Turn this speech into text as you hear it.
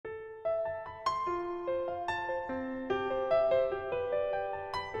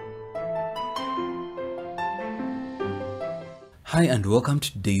Hi and welcome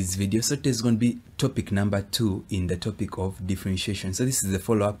to today's video. So today's going to be topic number 2 in the topic of differentiation. So this is the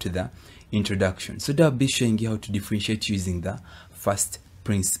follow-up to the introduction. So today I'll be showing you how to differentiate using the first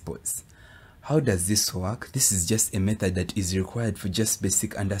principles. How does this work? This is just a method that is required for just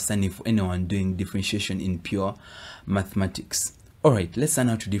basic understanding for anyone doing differentiation in pure mathematics. Alright, let's learn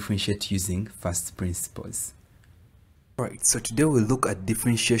how to differentiate using first principles. Alright, so today we'll look at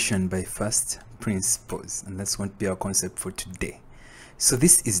differentiation by first principles, and that's going to be our concept for today. So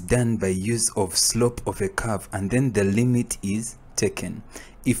this is done by use of slope of a curve, and then the limit is taken.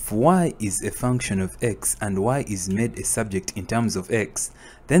 If y is a function of x and y is made a subject in terms of x,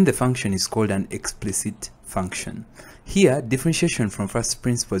 then the function is called an explicit function. Here, differentiation from first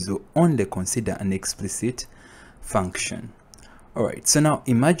principles will only consider an explicit function. Alright, so now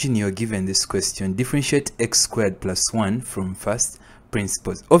imagine you're given this question: differentiate x squared plus 1 from first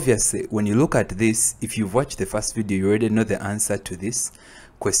principles. Obviously, when you look at this, if you've watched the first video, you already know the answer to this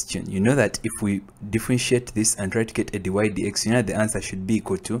question. You know that if we differentiate this and try to get a dy dx, you know the answer should be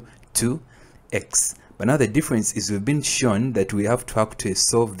equal to 2x. But now the difference is we've been shown that we have to actually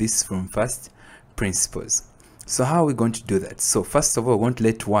solve this from first principles. So how are we going to do that? So first of all, we're going to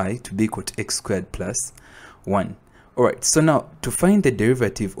let y to be equal to x squared plus 1. Alright, so now to find the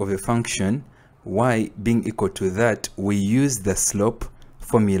derivative of a function, y being equal to that, we use the slope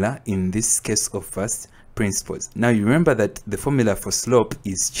formula in this case of first principles. Now you remember that the formula for slope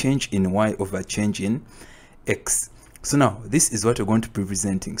is change in y over change in x. So now this is what we're going to be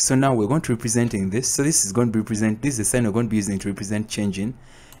representing. So now we're going to be representing this. So this is going to represent, this is the sign we're going to be using to represent change in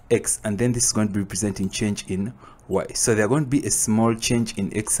x, and then this is going to be representing change in y. So they're going to be a small change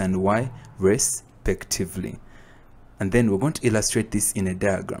in x and y respectively. And then we're going to illustrate this in a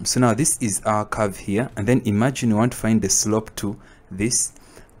diagram. So now this is our curve here, and then imagine we want to find the slope to this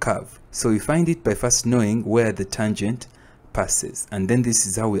curve. So we find it by first knowing where the tangent passes, and then this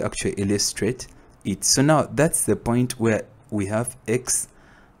is how we actually illustrate it. So now that's the point where we have x,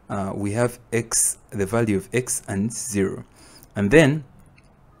 the value of x and 0. And then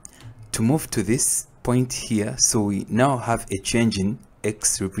to move to this point here, so we now have a change in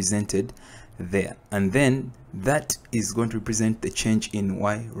x represented there, and then that is going to represent the change in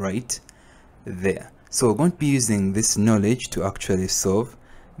y right there. So we're going to be using this knowledge to actually solve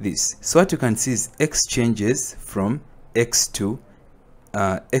this. So what you can see is x changes from x to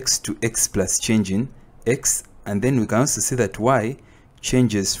x plus change in x, and then we can also see that y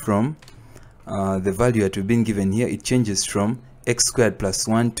changes from the value that we've been given here. It changes from x squared plus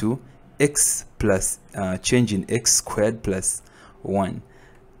 1 to x plus change in x squared plus 1.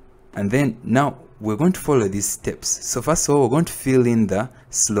 And then now we're going to follow these steps. So first of all, we're going to fill in the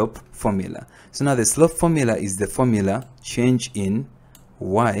slope formula. So now the slope formula is the formula change in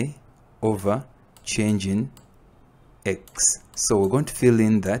y over change in x. So we're going to fill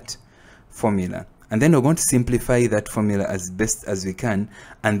in that formula, and then we're going to simplify that formula as best as we can.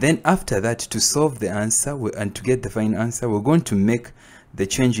 And then after that, to solve the answer and to get the final answer, we're going to make the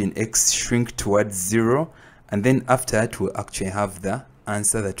change in x shrink towards 0, and then after that we'll actually have the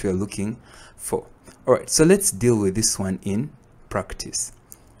answer that we're looking for. Alright, so let's deal with this one in practice.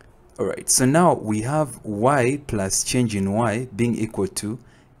 Alright, so now we have y plus change in y being equal to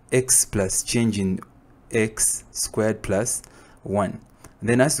x plus change in x squared plus 1. And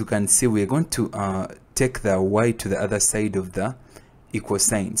then as you can see, we're going to take the y to the other side of the equal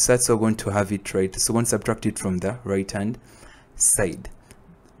sign. So that's how we're going to have it right. So we're going to subtract it from the right hand side.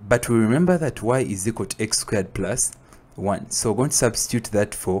 But we remember that y is equal to x squared plus 1. So we're going to substitute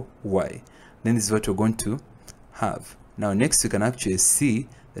that for y. Then this is what we're going to have. Now next, you can actually see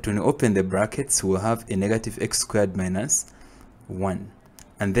that when you open the brackets, we'll have a negative x squared minus 1.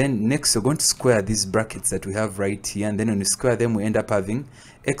 And then next, we're going to square these brackets that we have right here. And then when we square them, we end up having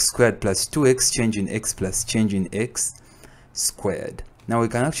x squared plus 2x change in x plus change in x squared. Now we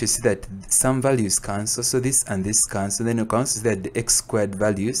can actually see that some values cancel. So this and this cancel. Then you can also see that the x squared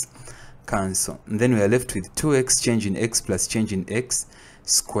values cancel, and then we are left with 2x change in x plus change in x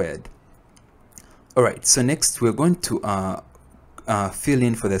squared. Alright, so next we're going to fill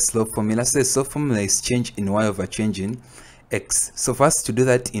in for the slope formula. So the slope formula is change in y over change in x. So for us to do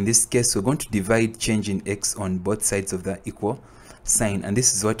that, in this case, we're going to divide change in x on both sides of the equal sign, and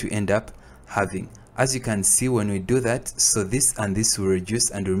this is what we end up having. As you can see, when we do that, so this and this will reduce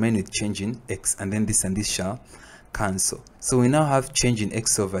and remain with change in x, and then this and this shall cancel. So we now have change in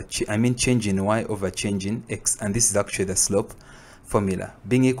x over change in y over change in x, and this is actually the slope formula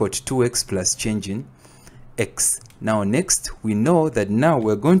being equal to 2x plus change in x. Now next, we know that now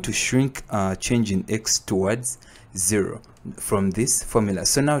we're going to shrink change in x towards 0 from this formula.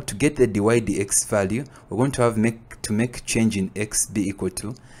 So now to get the dy dx value, we're going to to make change in x be equal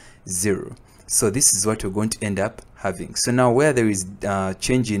to 0. So this is what we're going to end up having. So now where there is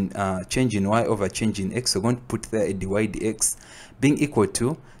change in y over change in x, we're going to put there a dy dx being equal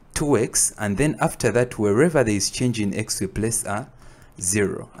to 2x, and then after that, wherever there is change in x, we place a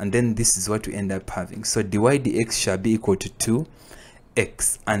 0, and then this is what we end up having. So dy dx shall be equal to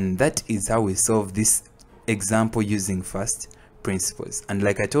 2x, and that is how we solve this example using first principles. And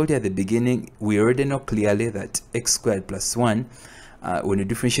like I told you at the beginning, we already know clearly that x squared plus 1, when you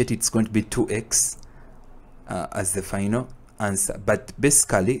differentiate, it's going to be 2x as the final answer. But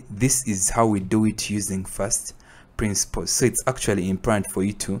basically, this is how we do it using first principles. So it's actually important for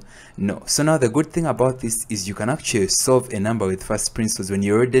you to know. So now the good thing about this is you can actually solve a number with first principles when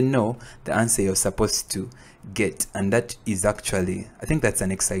you already know the answer you're supposed to get. And that is actually, I think that's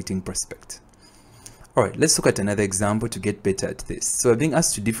an exciting prospect. All right, let's look at another example to get better at this. So we're being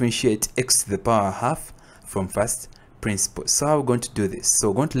asked to differentiate x to the power half from first principles. So how are we going to do this? So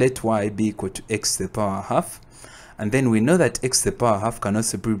we're going to let y be equal to x to the power half, and then we know that x to the power half can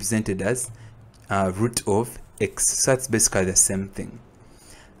also be represented as root of x. So that's basically the same thing.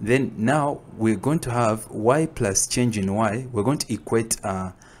 Then now we're going to have y plus change in y. We're going to equate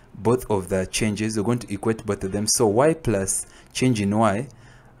both of the changes. We're going to equate both of them. So y plus change in y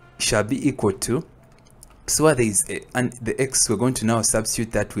shall be equal to, so where there is and the x, we're going to now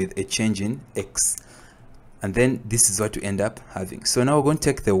substitute that with a change in x, and then this is what we end up having. So now we're going to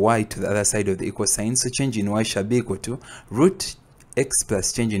take the y to the other side of the equal sign. So change in y shall be equal to root x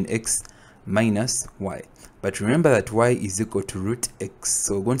plus change in x minus y. But remember that y is equal to root x,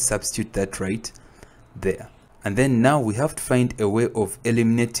 so we're going to substitute that right there. And then now we have to find a way of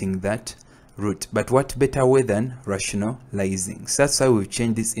eliminating that root. But what better way than rationalizing? So that's why we've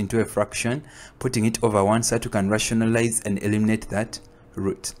changed this into a fraction, putting it over one so that we can rationalize and eliminate that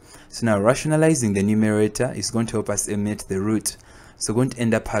root. So now rationalizing the numerator is going to help us eliminate the root. So we're going to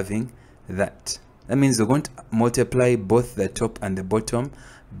end up having that. That means we're going to multiply both the top and the bottom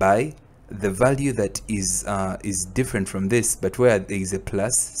by the value that is different from this, but where there is a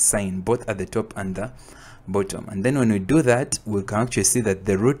plus sign both at the top and the bottom. And then when we do that, we can actually see that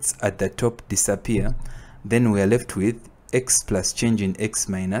the roots at the top disappear. Then we are left with x plus change in x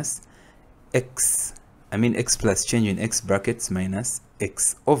minus x, x plus change in x brackets minus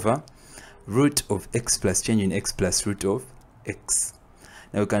x over root of x plus change in x plus root of x.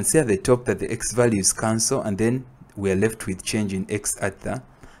 Now we can see at the top that the x values cancel, and then we are left with change in x at the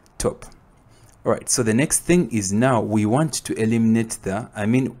top. All right, so the next thing is now we want to eliminate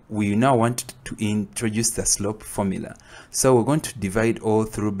we now want to introduce the slope formula. So we're going to divide all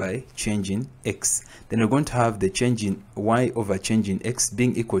through by change in x. Then we're going to have the change in y over change in x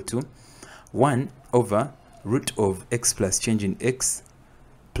being equal to 1 over root of x plus change in x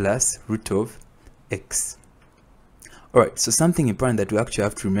plus root of x. All right, so something important that we actually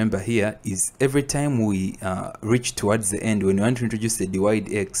have to remember here is every time we reach towards the end, when we want to introduce the dy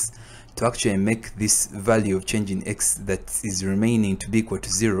dx, to actually make this value of change in x that is remaining to be equal to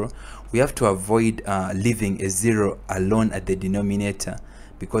 0, we have to avoid leaving a 0 alone at the denominator,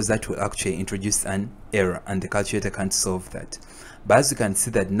 because that will actually introduce an error and the calculator can't solve that. But as you can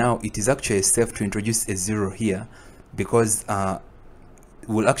see that now it is actually safe to introduce a 0 here, because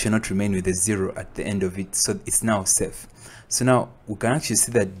will actually not remain with a 0 at the end of it, so it's now safe. So now we can actually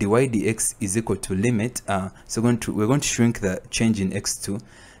see that dy dx is equal to limit, so we're going to shrink the change in x to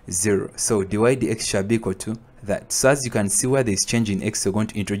 0. So dy dx shall be equal to that. So as you can see, where there is change in x, we're going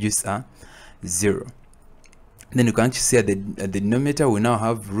to introduce a 0. Then you can actually see at the denominator we now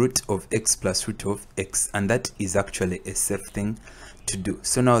have root of x plus root of x, and that is actually a safe thing to do.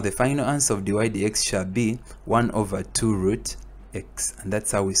 So now the final answer of dy dx shall be 1 over 2 root x, and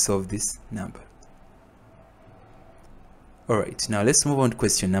that's how we solve this number. Alright, now let's move on to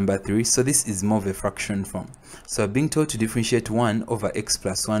question number 3. So this is more of a fraction form. So I'm being told to differentiate 1 over x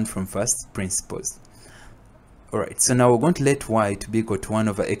plus 1 from first principles. Alright, so now we're going to let y to be equal to 1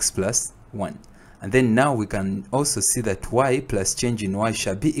 over x plus 1. And then now we can also see that y plus change in y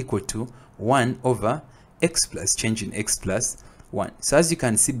shall be equal to 1 over x plus change in x plus 1. So as you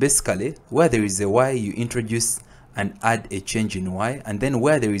can see, basically, where there is a y, you introduce and add a change in y, and then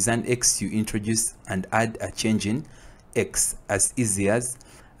where there is an x, you introduce and add a change in x, as easy as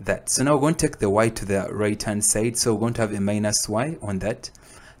that. So now we're going to take the y to the right hand side, so we're going to have a minus y on that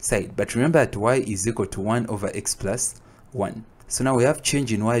side. But remember that y is equal to 1 over x plus 1. So now we have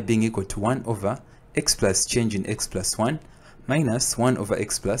change in y being equal to 1 over x plus change in x plus 1 minus 1 over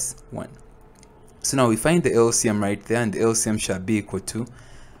x plus 1. So now we find the LCM right there, and the LCM shall be equal to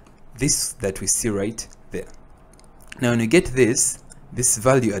this that we see right there. Now when you get this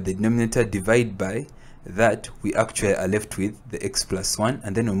value at the denominator, divide by that, we actually are left with the x plus 1,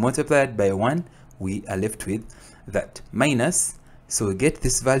 and then we multiply it by 1, we are left with that, minus, so we get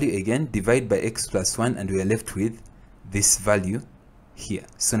this value again, divide by x plus 1, and we are left with this value here.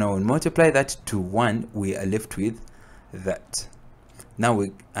 So now we multiply that to 1, we are left with that. Now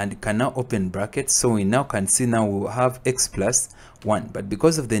we can now open brackets, so we now can see now we will have x plus 1, but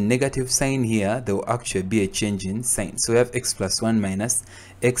because of the negative sign here, there will actually be a change in sign. So we have x plus 1 minus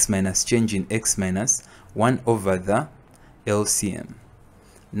x minus change in x minus 1 over the LCM.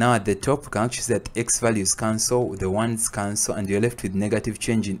 Now at the top, we can actually see that x values cancel, the 1s cancel, and you're left with negative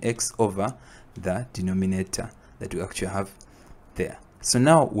change in x over the denominator that we actually have there. So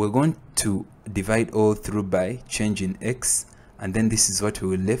now we're going to divide all through by change in x, and then this is what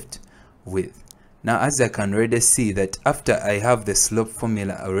we will left with. Now as I can already see that after I have the slope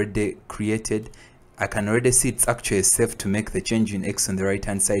formula already created, I can already see it's actually safe to make the change in x on the right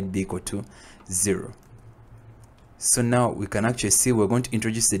hand side be equal to 0. So now we can actually see we're going to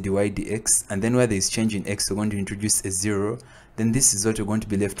introduce the dy dx, and then where there is change in x, we're going to introduce a 0. Then this is what we're going to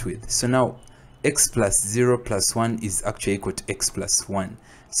be left with. So now x plus 0 plus 1 is actually equal to x plus 1.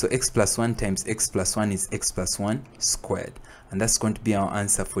 So x plus 1 times x plus 1 is x plus 1 squared. And that's going to be our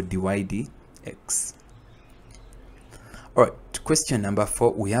answer for dy dx. Alright, question number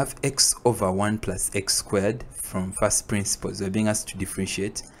 4. We have x over 1 plus x squared from first principles. We're being asked to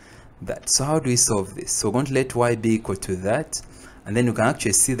differentiate that. So how do we solve this? So we're going to let y be equal to that. And then you can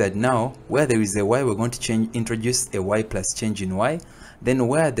actually see that now where there is a y, we're going to introduce a y plus change in y. Then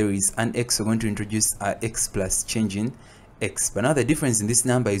where there is an x, we're going to introduce our x plus change in x. But now the difference in this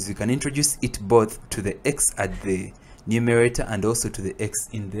number is we can introduce it both to the x at the numerator and also to the x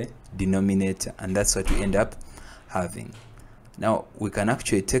in the denominator, and that's what we end up having. Now we can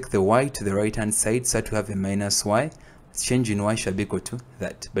actually take the y to the right hand side, so that we have a minus y. Change in y shall be equal to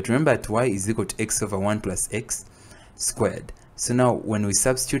that. But remember that y is equal to x over 1 plus x squared. So now when we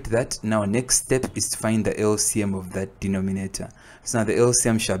substitute that, now next step is to find the LCM of that denominator. So now the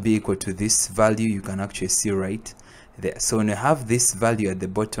LCM shall be equal to this value you can actually see right there. So when we have this value at the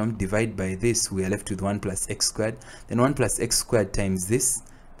bottom, divide by this, we are left with 1 plus x squared. Then 1 plus x squared times this,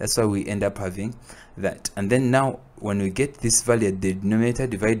 that's why we end up having that. And then now when we get this value at the denominator,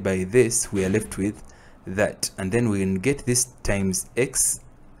 divide by this, we are left with that. And then we can get this times x,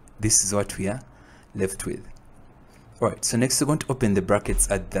 this is what we are left with. Alright, so next we're going to open the brackets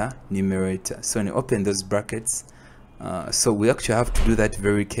at the numerator. So when you open those brackets, so we actually have to do that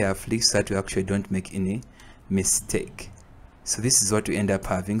very carefully so that we actually don't make any mistake. So this is what we end up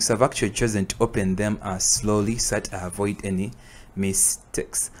having. So I've actually chosen to open them slowly so that I avoid any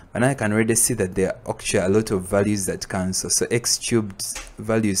mistakes. But now I can already see that there are actually a lot of values that cancel. So x cubed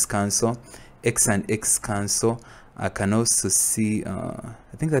values cancel, x and x cancel. I can also see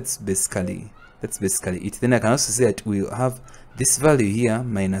I think that's basically it. Then I can also see that we have this value here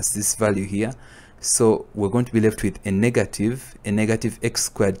minus this value here. So we're going to be left with a negative x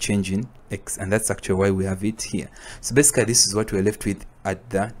squared change in x, and that's actually why we have it here. So basically this is what we're left with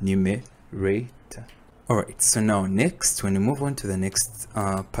at the numerator. Alright, so now next, when we move on to the next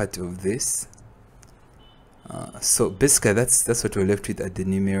part of this, so basically that's what we're left with at the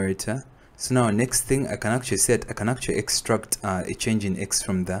numerator. So now next thing, I can actually say that I can actually extract a change in x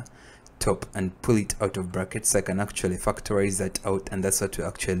from the top and pull it out of brackets. So I can actually factorize that out, and that's what we're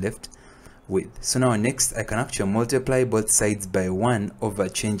actually left with. So now next, I can actually multiply both sides by 1 over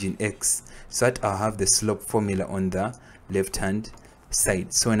change in x, so that I'll have the slope formula on the left hand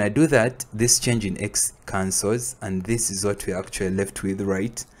side. So when I do that, this change in x cancels, and this is what we're actually left with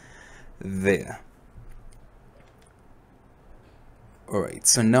right there. Alright,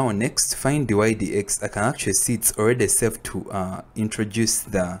 so now next, find dy dx. I can actually see it's already safe to introduce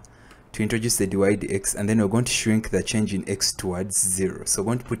the dy dx, and then we're going to shrink the change in x towards 0. So we're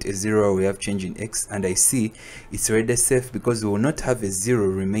going to put a 0 where we have change in x, and I see it's already safe because we will not have a 0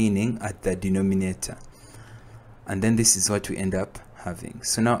 remaining at the denominator. And then this is what we end up having.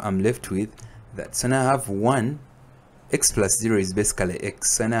 So now I'm left with that. So now I have 1, x plus 0 is basically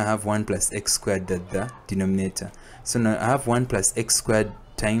x. So now I have 1 plus x squared at the denominator. So now I have 1 plus x squared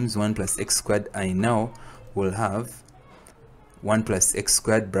times 1 plus x squared. I now will have 1 plus x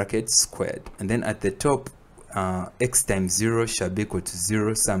squared bracket squared. And then at the top, x times 0 shall be equal to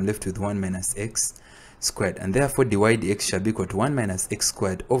 0. So I'm left with 1 minus x squared. And therefore dy dx shall be equal to 1 minus x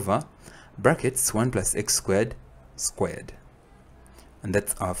squared over brackets 1 plus x squared squared. And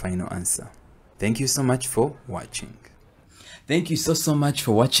that's our final answer. Thank you so much for watching. Thank you so much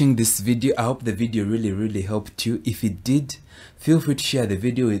for watching this video. I hope the video really helped you. If it did, feel free to share the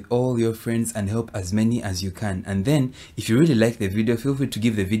video with all your friends and help as many as you can. And then if you really like the video, feel free to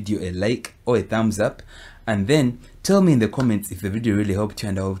give the video a like or a thumbs up, and then tell me in the comments if the video really helped you,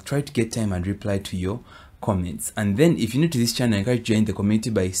 and I'll try to get time and reply to your comments. And then if you're new to this channel, I encourage you to join the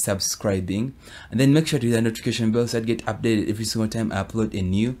community by subscribing, and then make sure to hit the notification bell so that you get updated every single time I upload a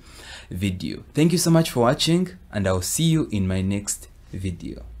new video. Thank you so much for watching, and I'll see you in my next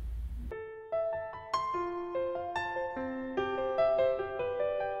video.